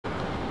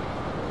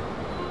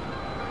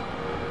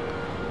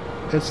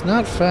It's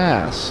not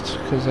fast,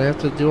 because I have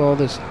to do all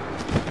this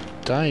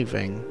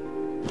diving.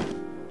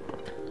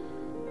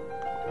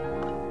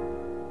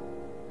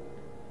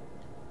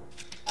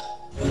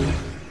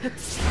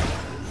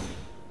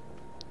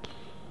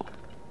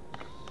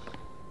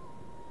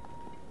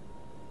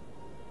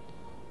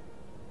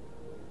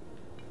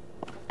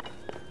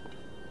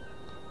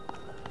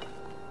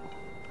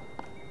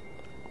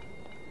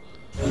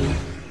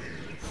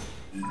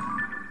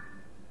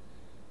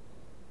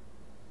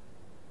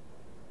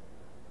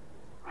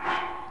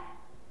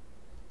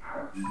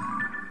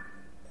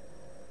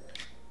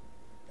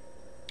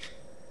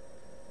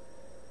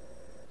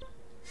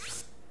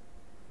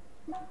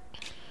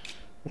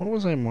 What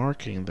was I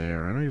marking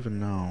there? I don't even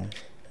know.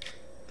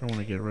 I want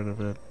to get rid of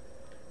it.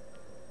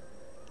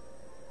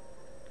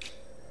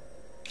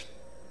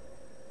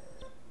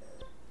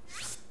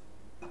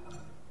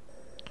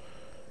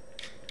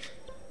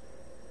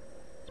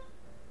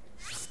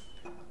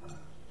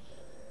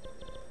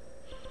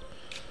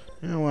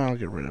 You know what? I'll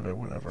get rid of it,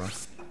 whatever.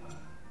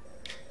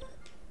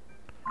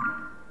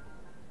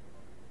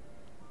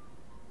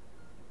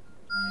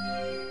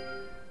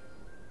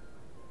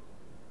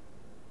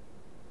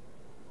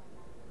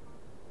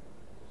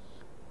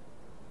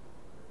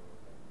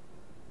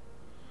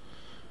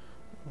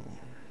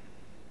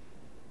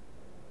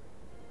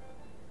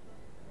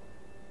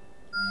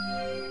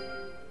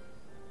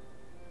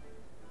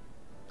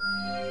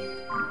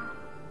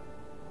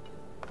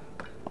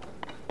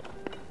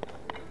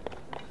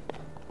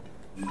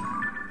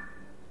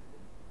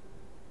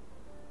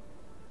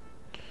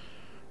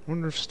 I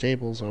wonder if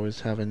stables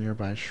always have a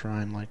nearby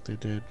shrine like they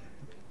did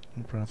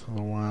in Breath of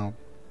the Wild.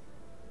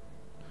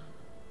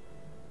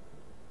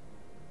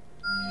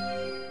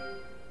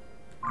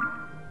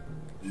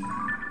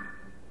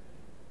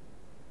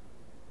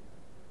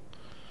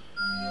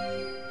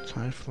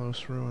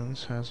 Typhlos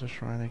Ruins has a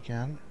shrine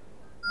again.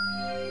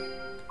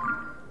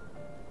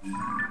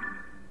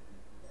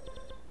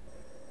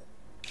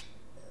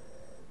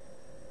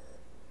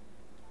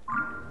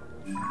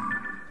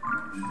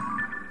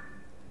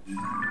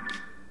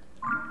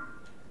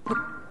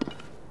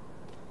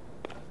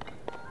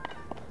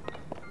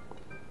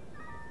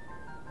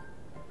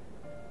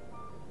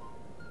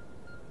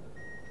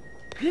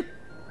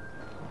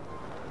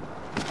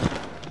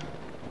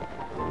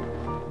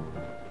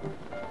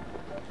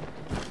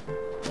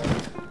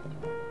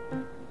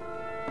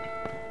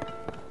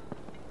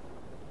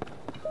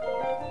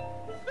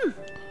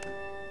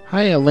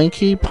 Hiya,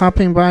 Linky,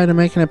 popping by to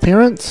make an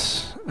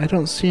appearance? I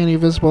don't see any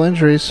visible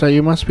injuries, so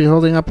you must be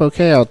holding up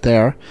okay out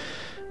there.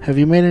 Have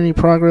you made any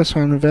progress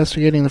on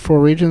investigating the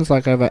 4 regions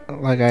like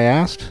I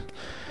asked?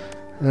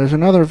 There's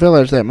another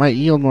village that might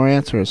yield more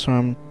answers, so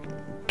I'm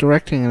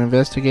directing an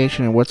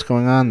investigation of what's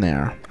going on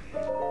there.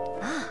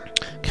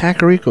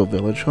 Kakariko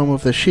Village, home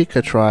of the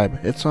Sheikah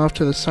tribe. It's off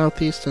to the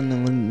southeast in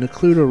the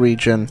Necluda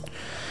region.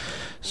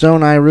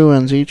 Zonai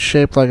ruins, each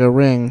shaped like a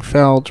ring,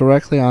 fell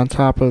directly on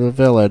top of the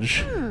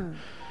village.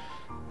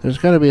 There's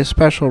got to be a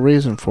special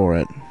reason for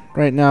it.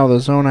 Right now, the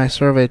Zonai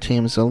survey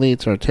team's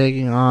elites are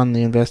taking on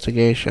the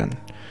investigation.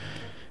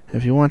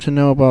 If you want to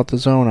know about the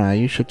Zonai,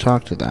 you should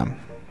talk to them.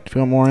 If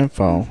you want more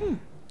info,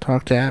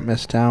 talk to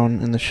Atmos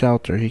down in the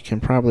shelter. He can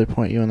probably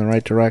point you in the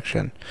right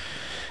direction.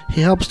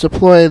 He helps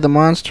deploy the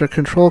monster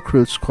control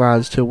crew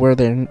squads to where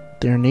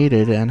they're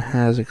needed and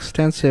has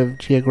extensive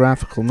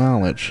geographical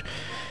knowledge.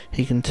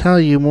 He can tell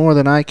you more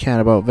than I can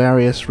about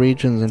various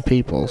regions and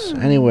peoples.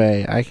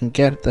 Anyway, I can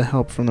get the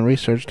help from the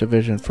research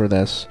division for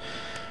this,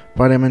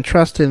 but I'm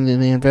entrusted in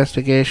the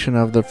investigation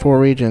of the 4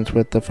 regions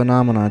with the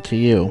phenomenon to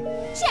you.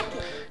 Check.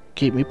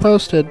 Keep me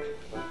posted.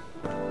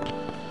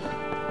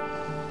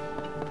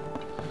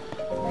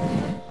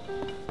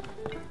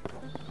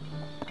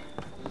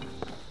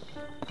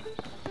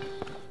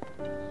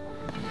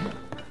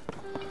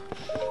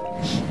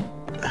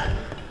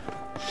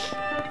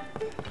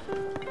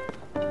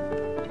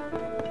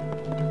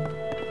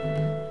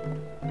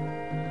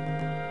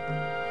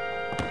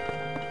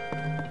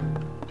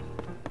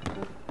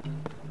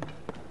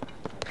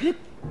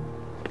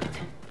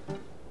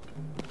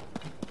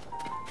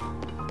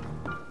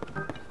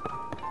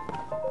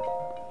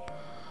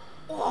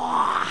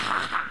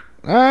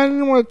 I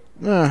didn't want.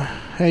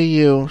 Hey,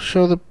 you.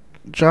 Show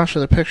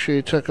Joshua the picture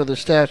you took of the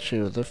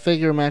statue. The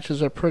figure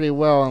matches up pretty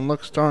well and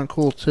looks darn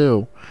cool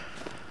too.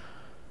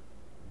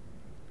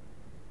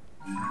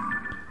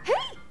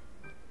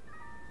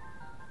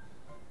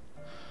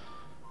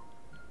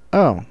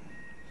 Oh,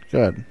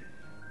 good.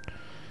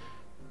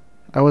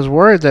 I was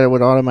worried that it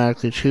would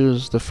automatically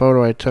choose the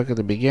photo I took at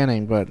the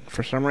beginning, but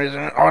for some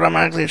reason it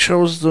automatically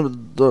chose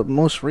the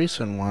most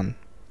recent one.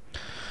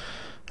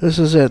 This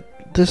is it.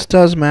 This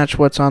does match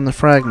what's on the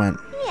fragment.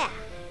 Yeah.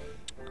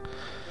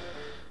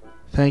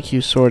 Thank you,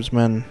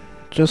 swordsman.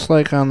 Just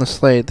like on the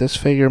slate, this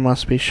figure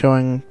must be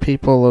showing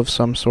people of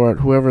some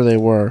sort, whoever they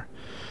were,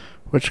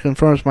 which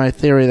confirms my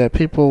theory that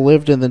people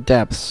lived in the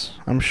depths.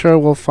 I'm sure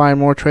we'll find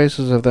more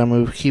traces of them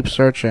if we keep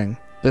searching.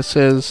 This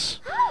is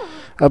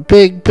a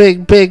big,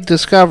 big, big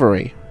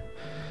discovery.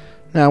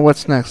 Now,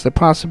 what's next? The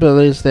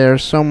possibilities there are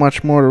so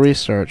much more to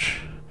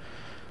research.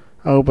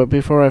 Oh, but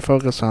before I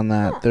focus on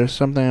that, there's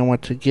something I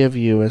want to give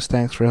you as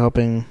thanks for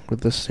helping with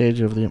this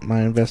stage of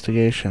my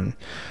investigation.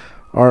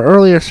 Our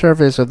earlier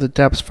surveys of the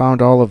depths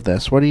found all of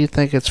this. What do you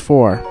think it's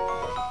for?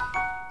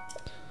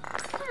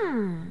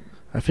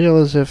 I feel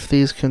as if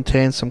these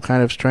contain some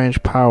kind of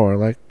strange power,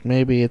 like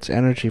maybe it's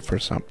energy for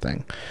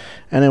something.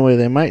 Anyway,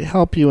 they might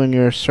help you in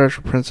your search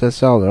for Princess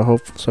Zelda,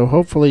 so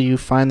hopefully you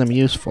find them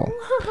useful.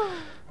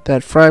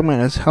 That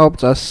fragment has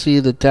helped us see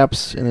the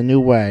depths in a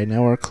new way.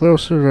 Now we're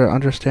closer to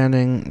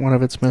understanding one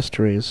of its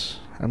mysteries.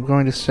 I'm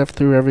going to sift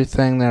through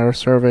everything that our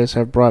surveys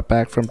have brought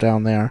back from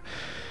down there.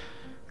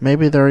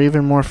 Maybe there are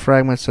even more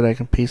fragments that I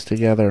can piece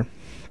together.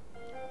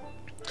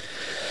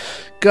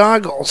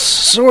 Goggles,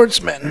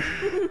 swordsman.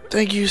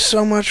 Thank you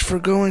so much for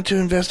going to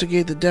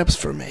investigate the depths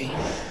for me.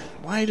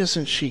 Why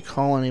doesn't she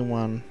call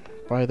anyone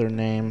by their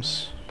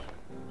names?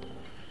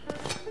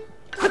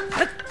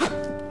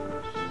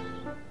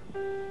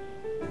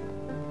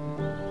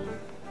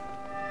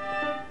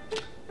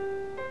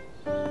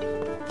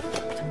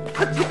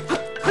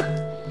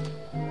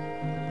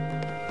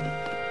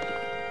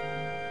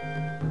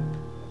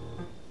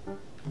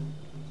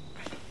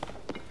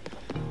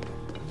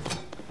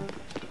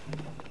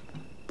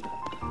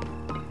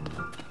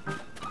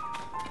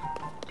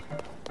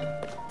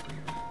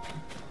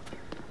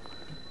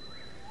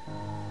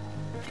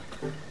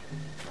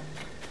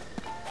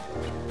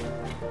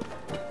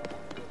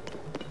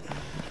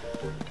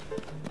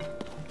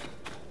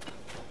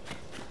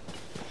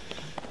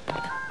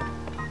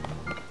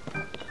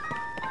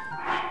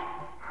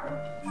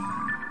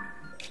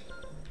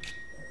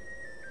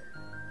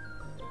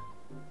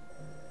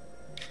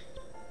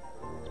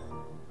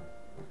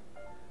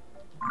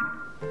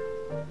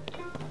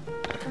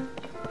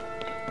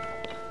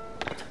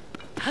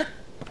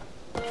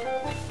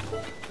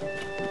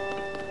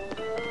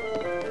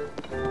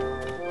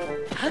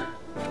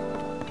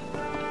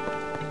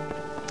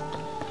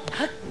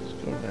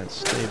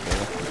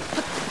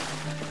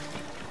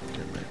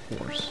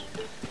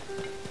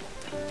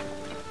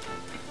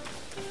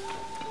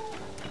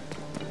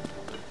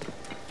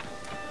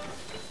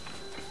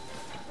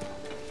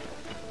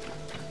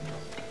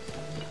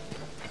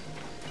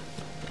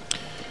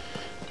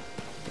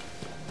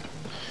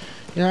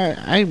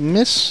 Yeah, I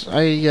think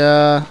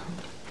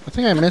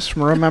I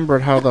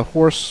misremembered how the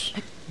horse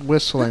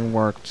whistling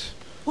worked.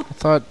 I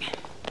thought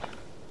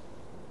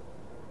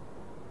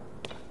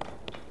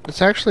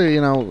it's actually,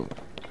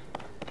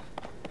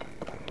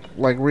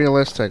 like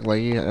realistic,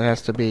 like it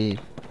has to be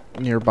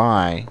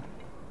nearby.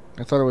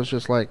 I thought it was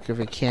just like if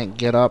it can't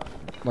get up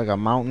like a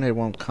mountain, it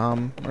won't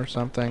come or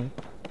something.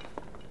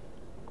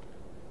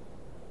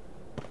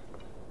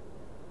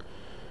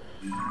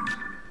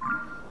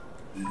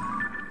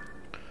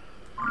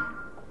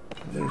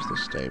 There's the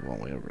stable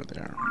way over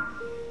there.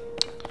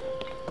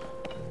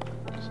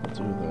 So I'll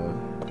do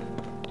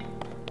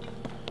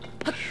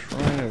the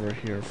shrine over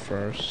here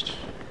first.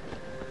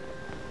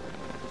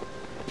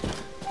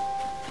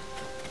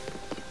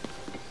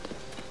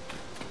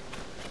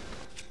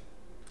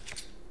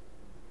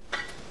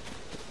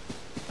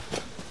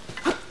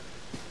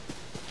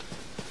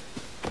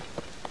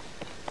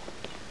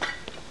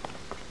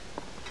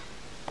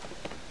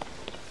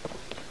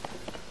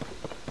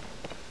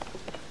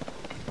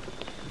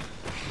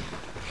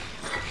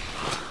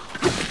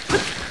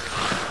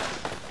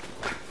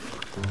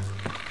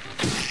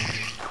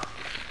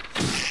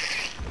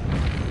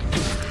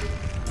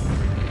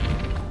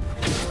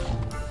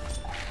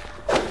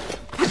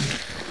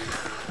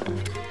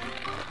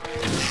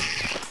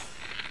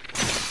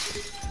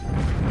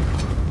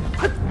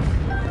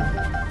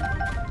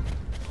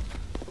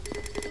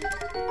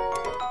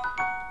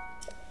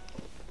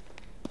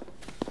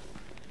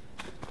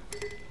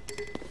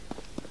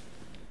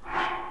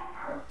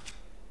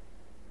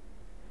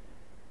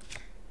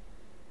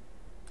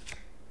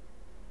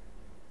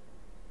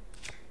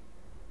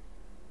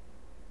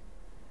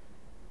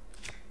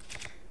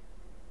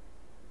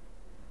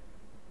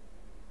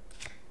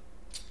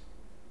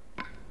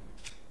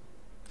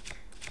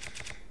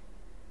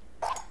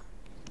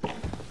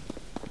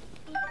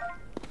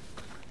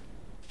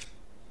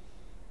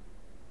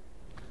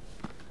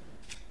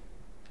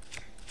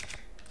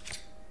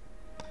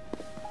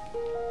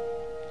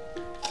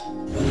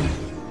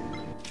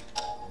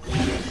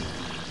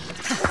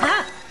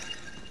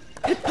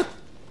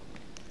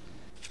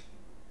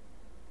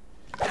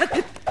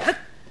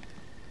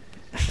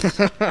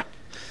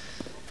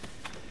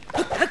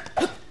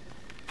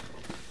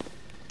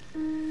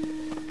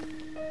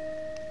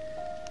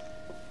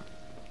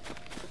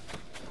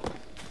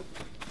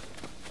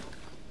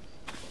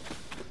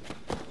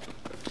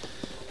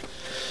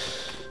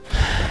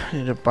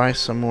 Need to buy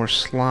some more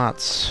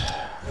slots.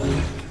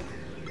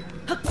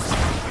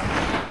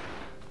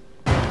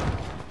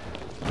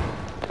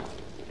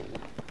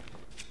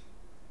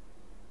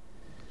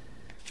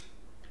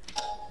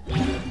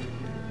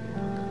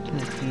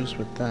 Confused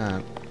with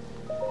that.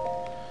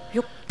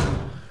 Yep.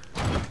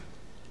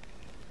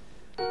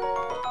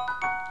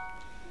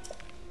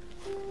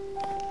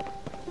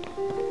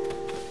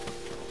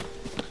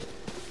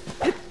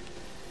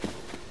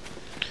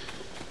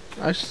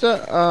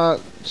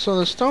 So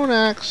the stone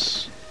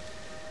axe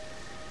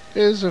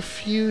is a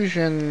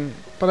fusion,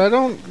 but I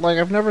don't like.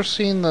 I've never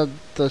seen the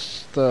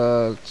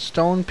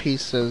stone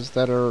pieces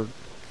that are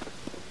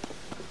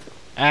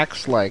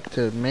axe-like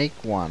to make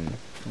one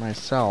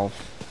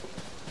myself.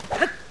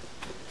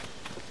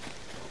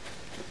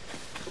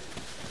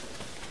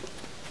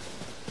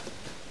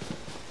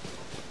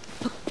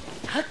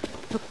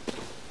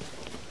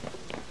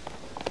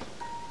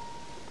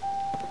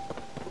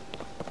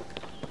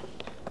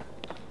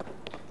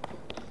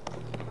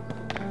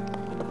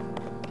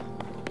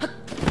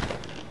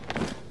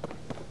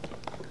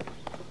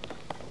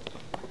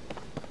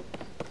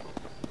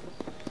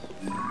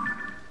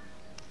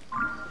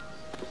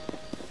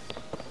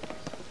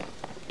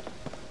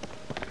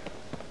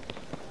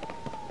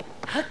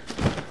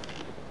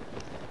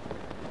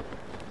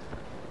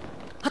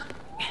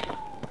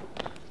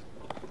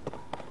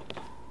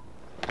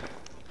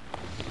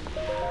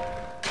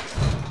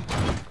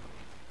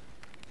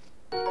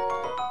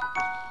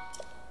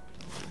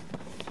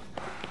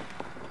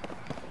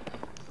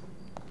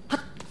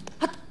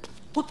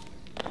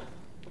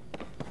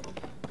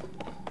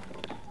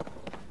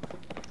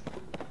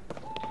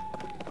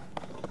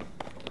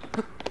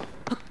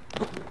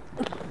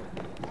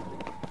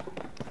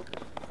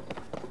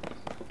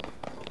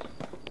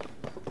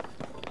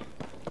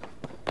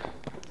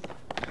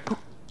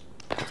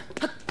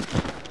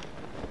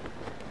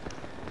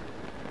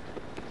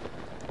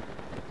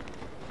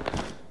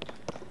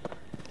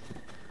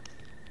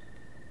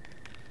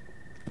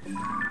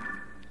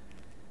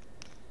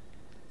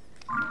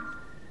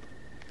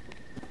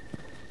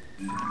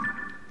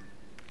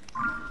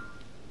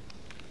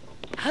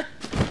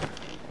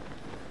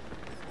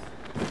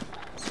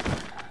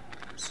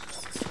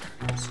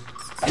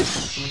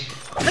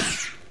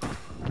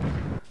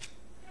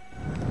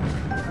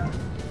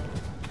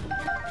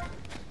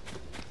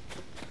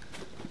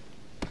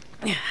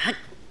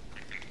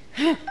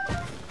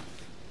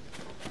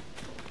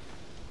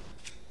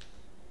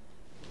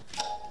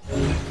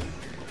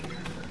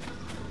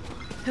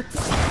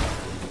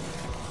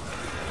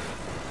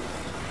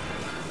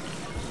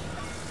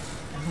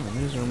 Oh,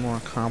 these are more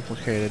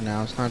complicated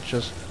now. It's not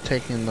just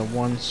taking the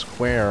one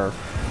square.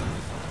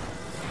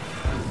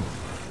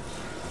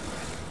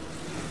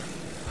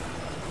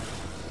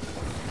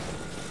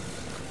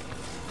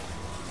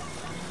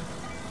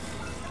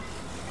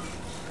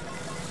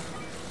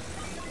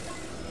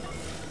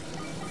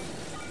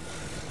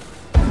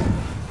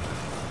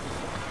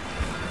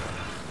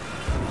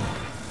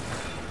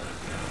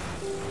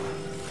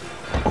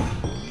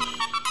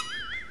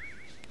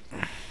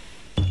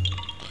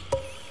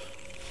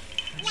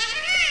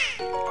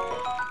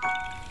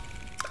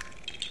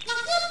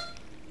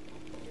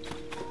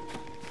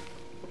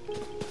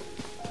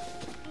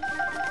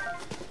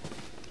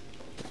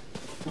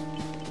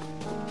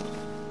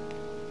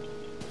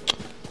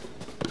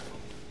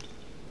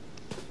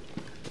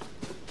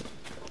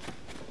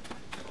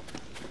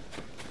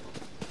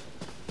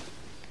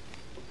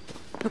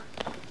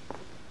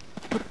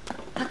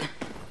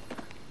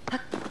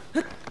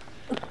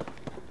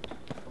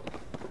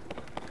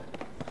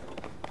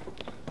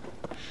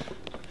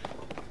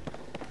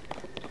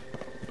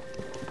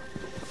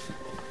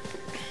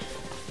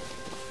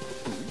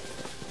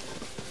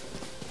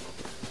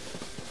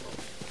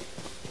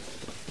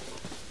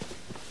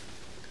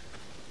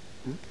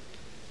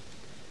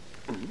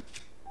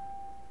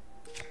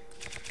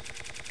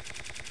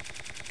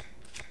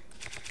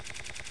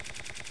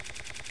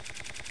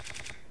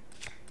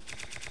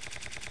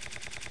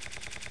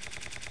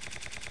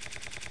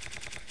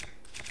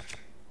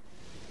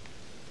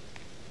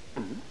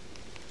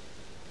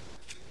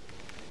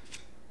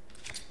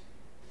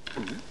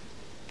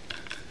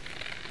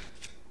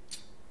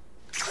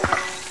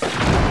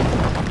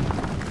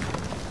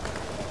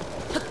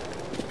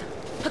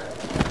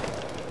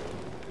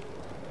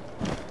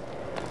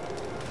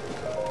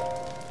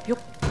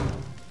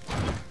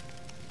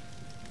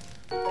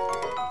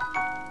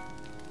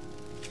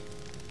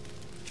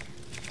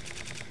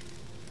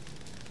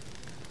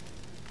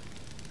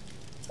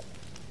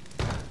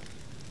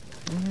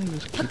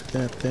 Just keep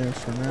that there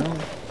for now.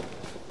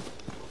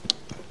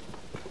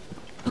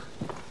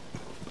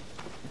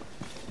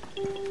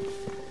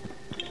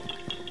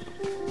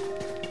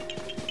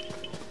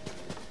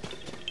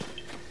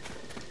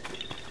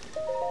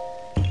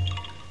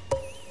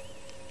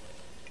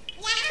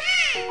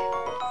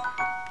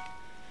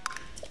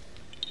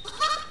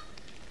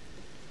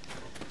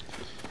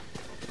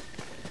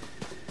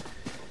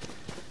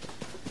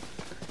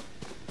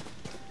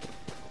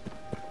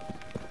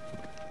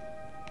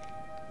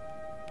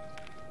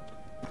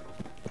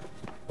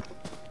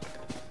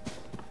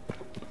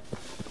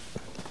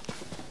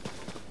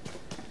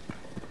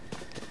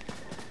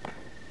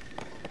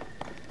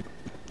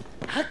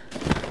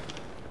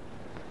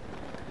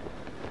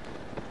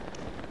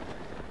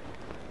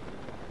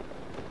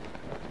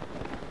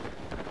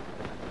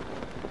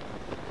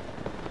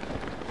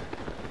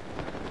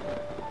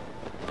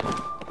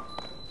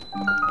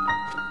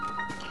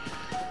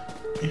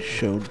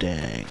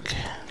 Shodag.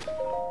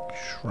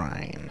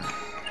 shrine.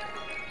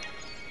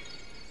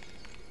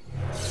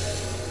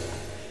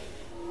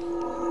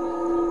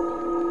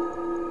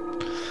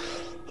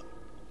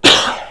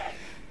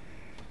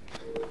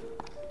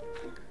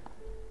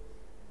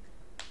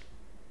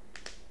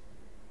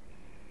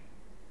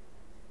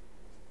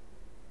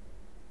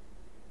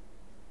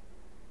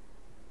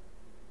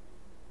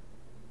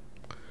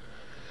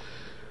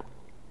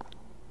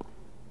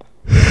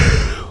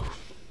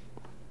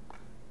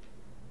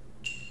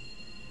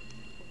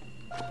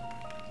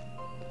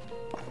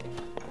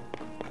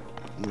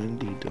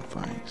 Windy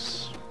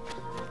device.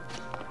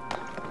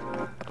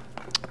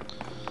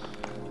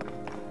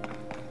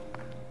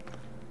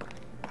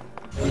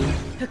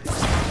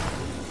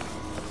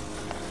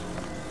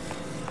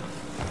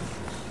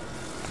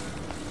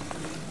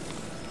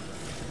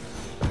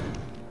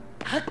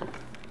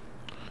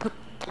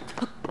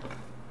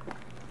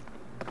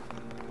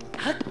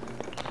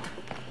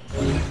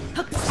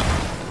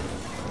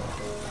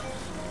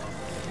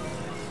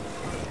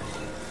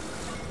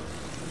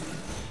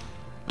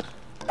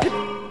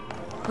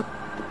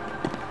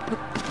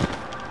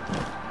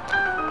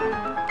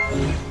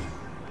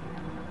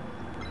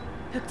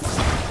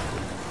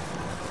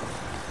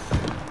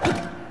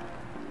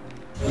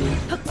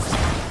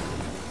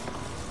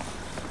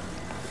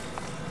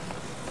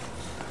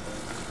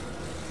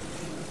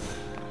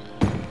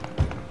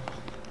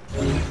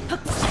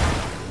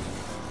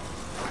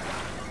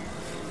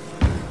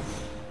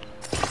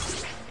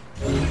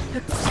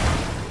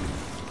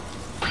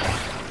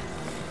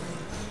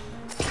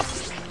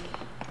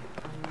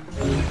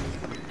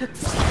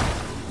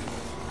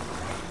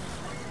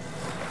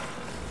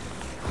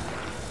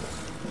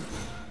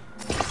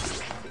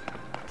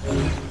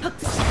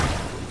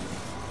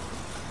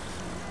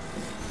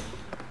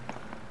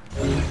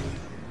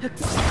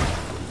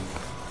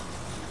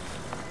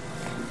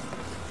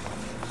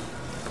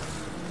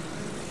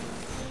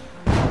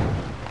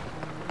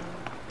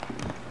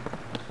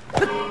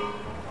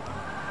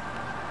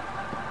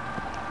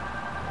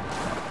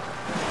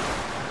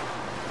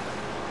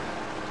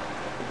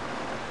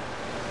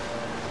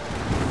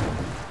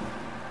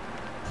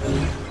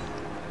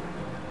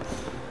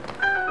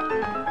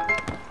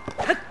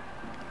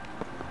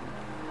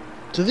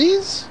 Do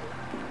these,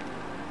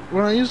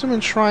 when I use them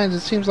in shrines, it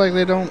seems like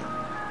they don't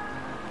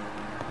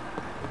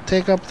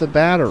take up the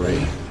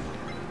battery.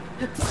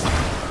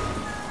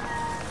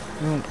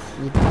 Well,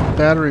 the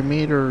battery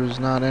meter is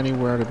not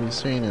anywhere to be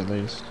seen, at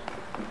least.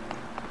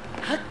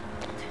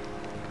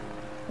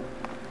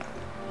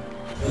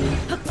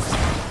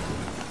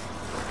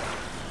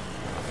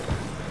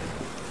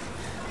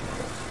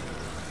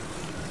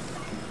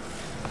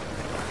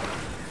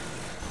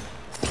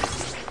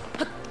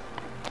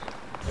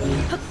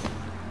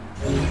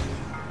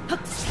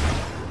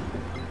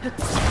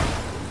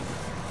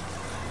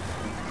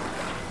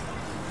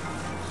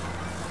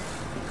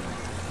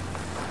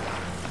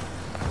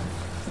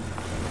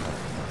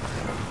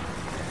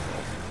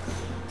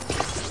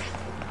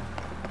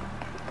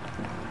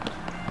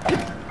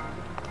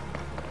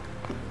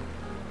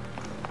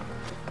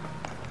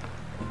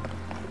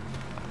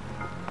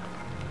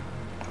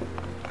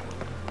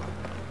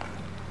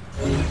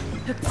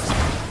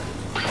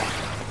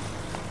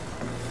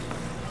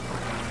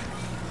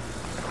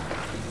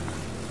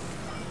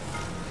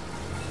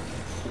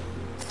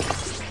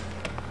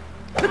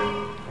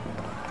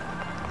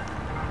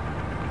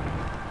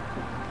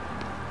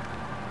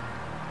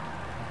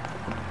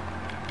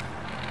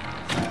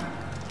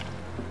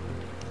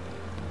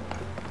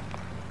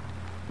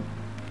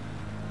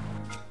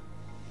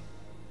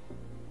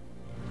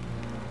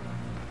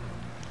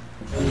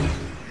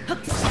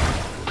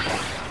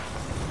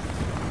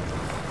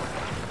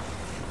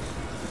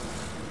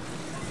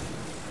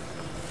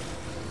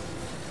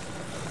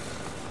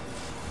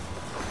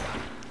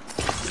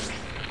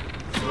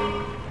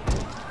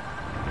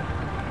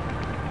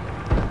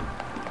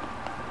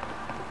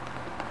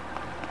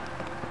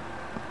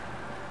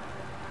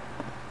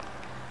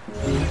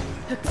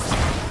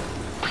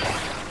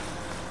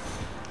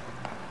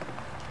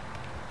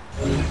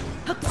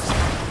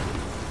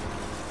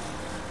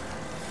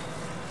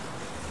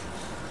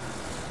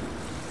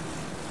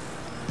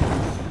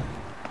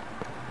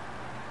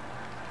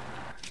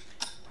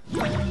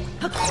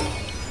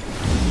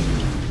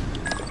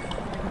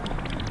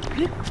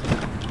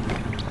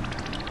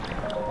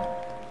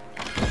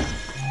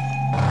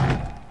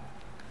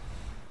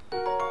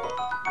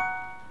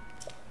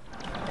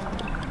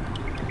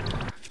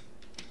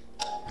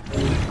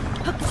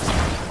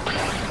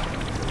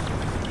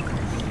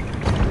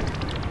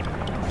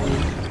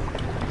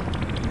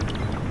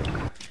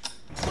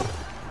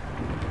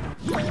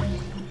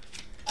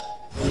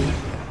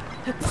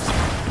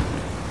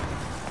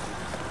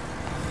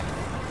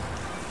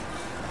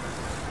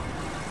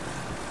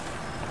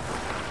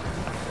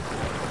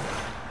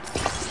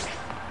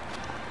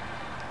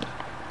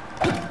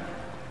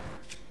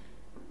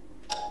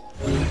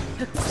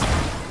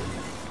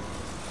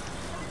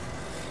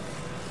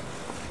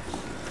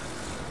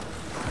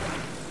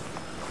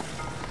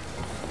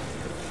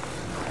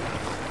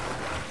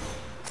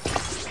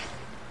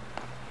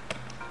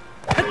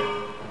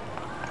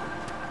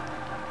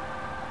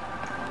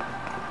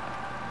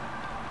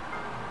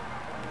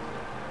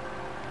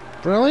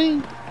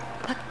 Really?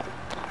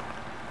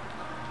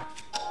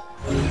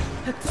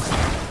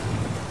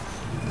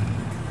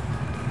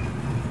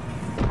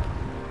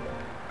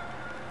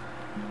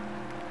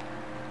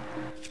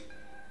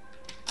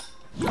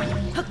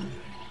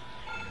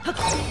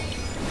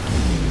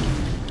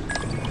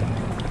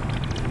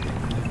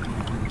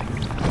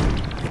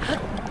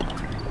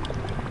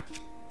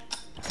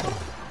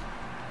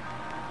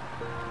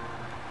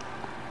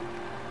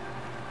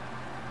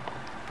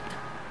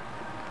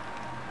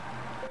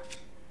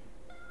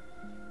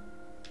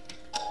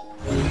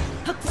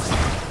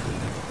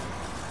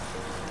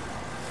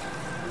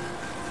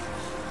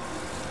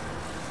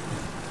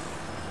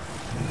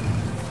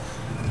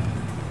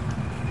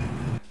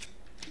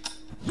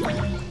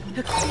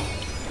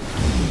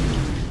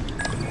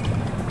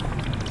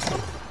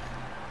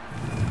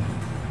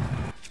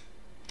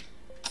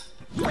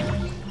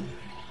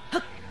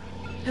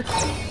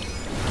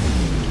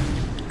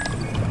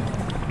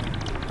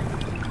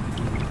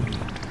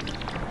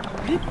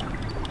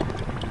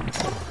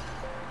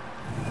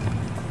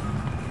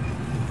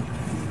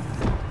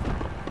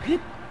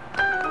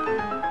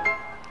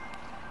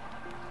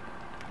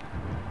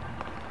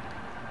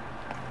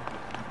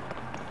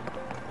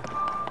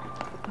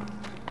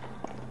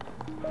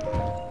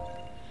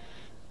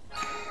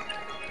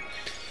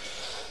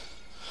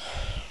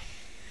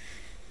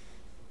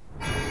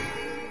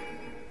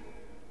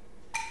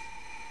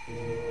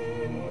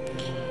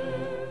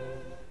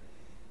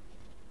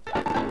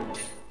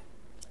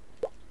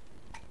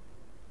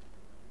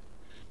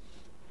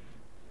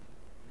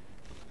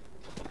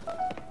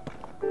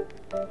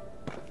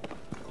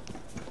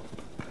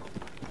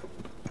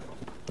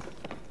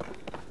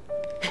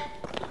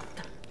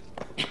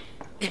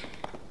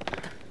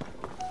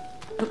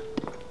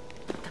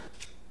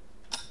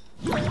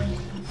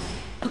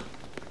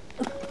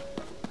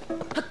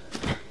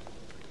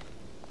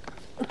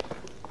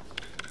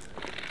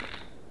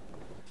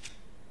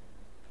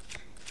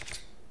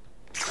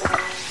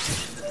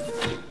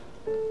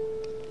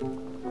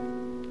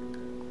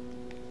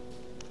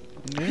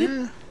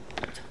 Yeah.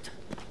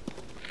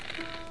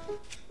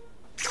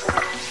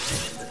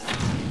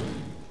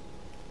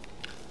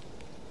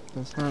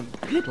 That's not,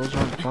 those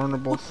aren't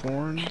burnable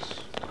thorns.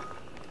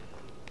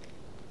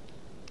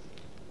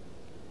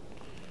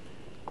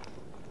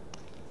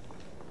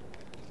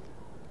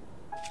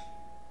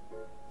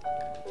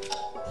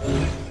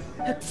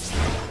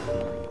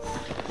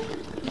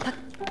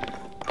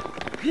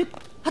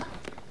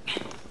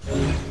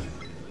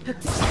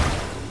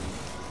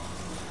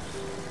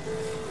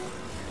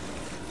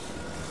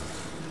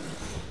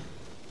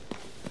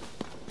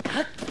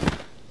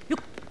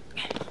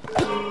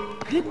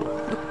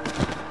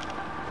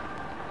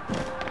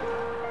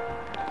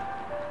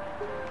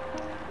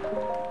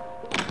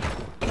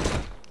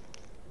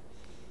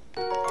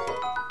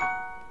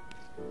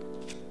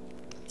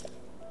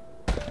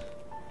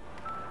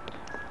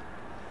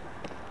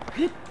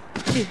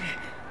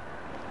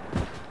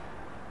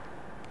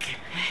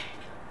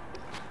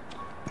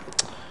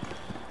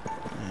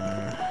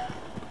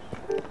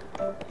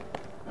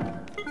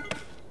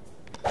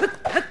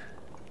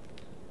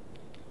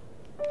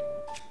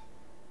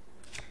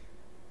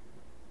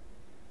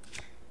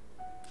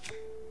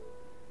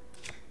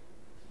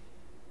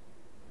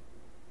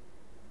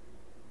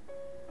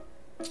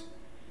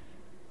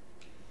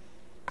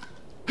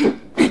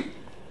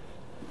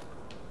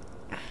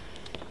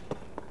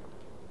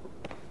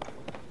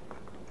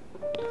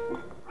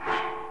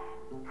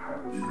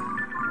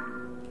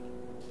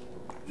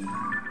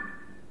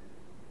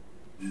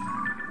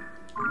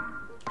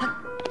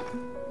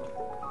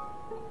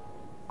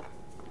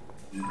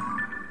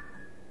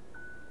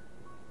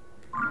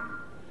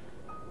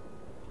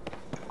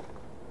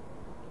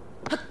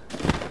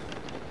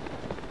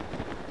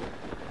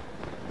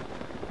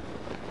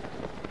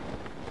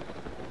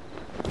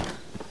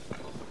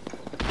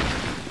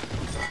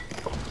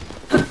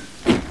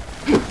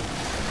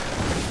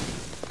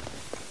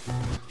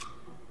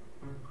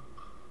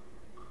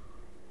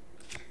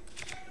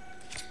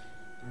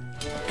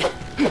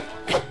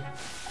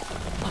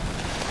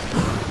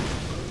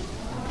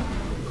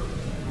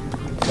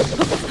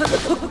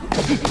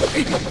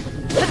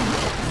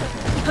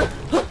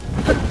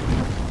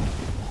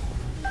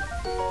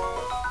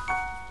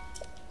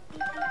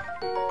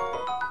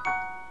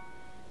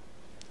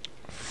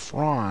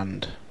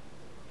 Frond.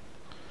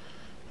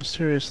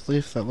 Mysterious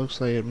leaf that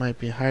looks like it might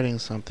be hiding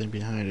something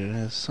behind it. It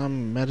has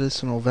some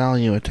medicinal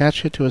value.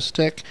 Attach it to a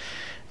stick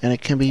and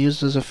it can be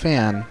used as a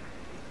fan.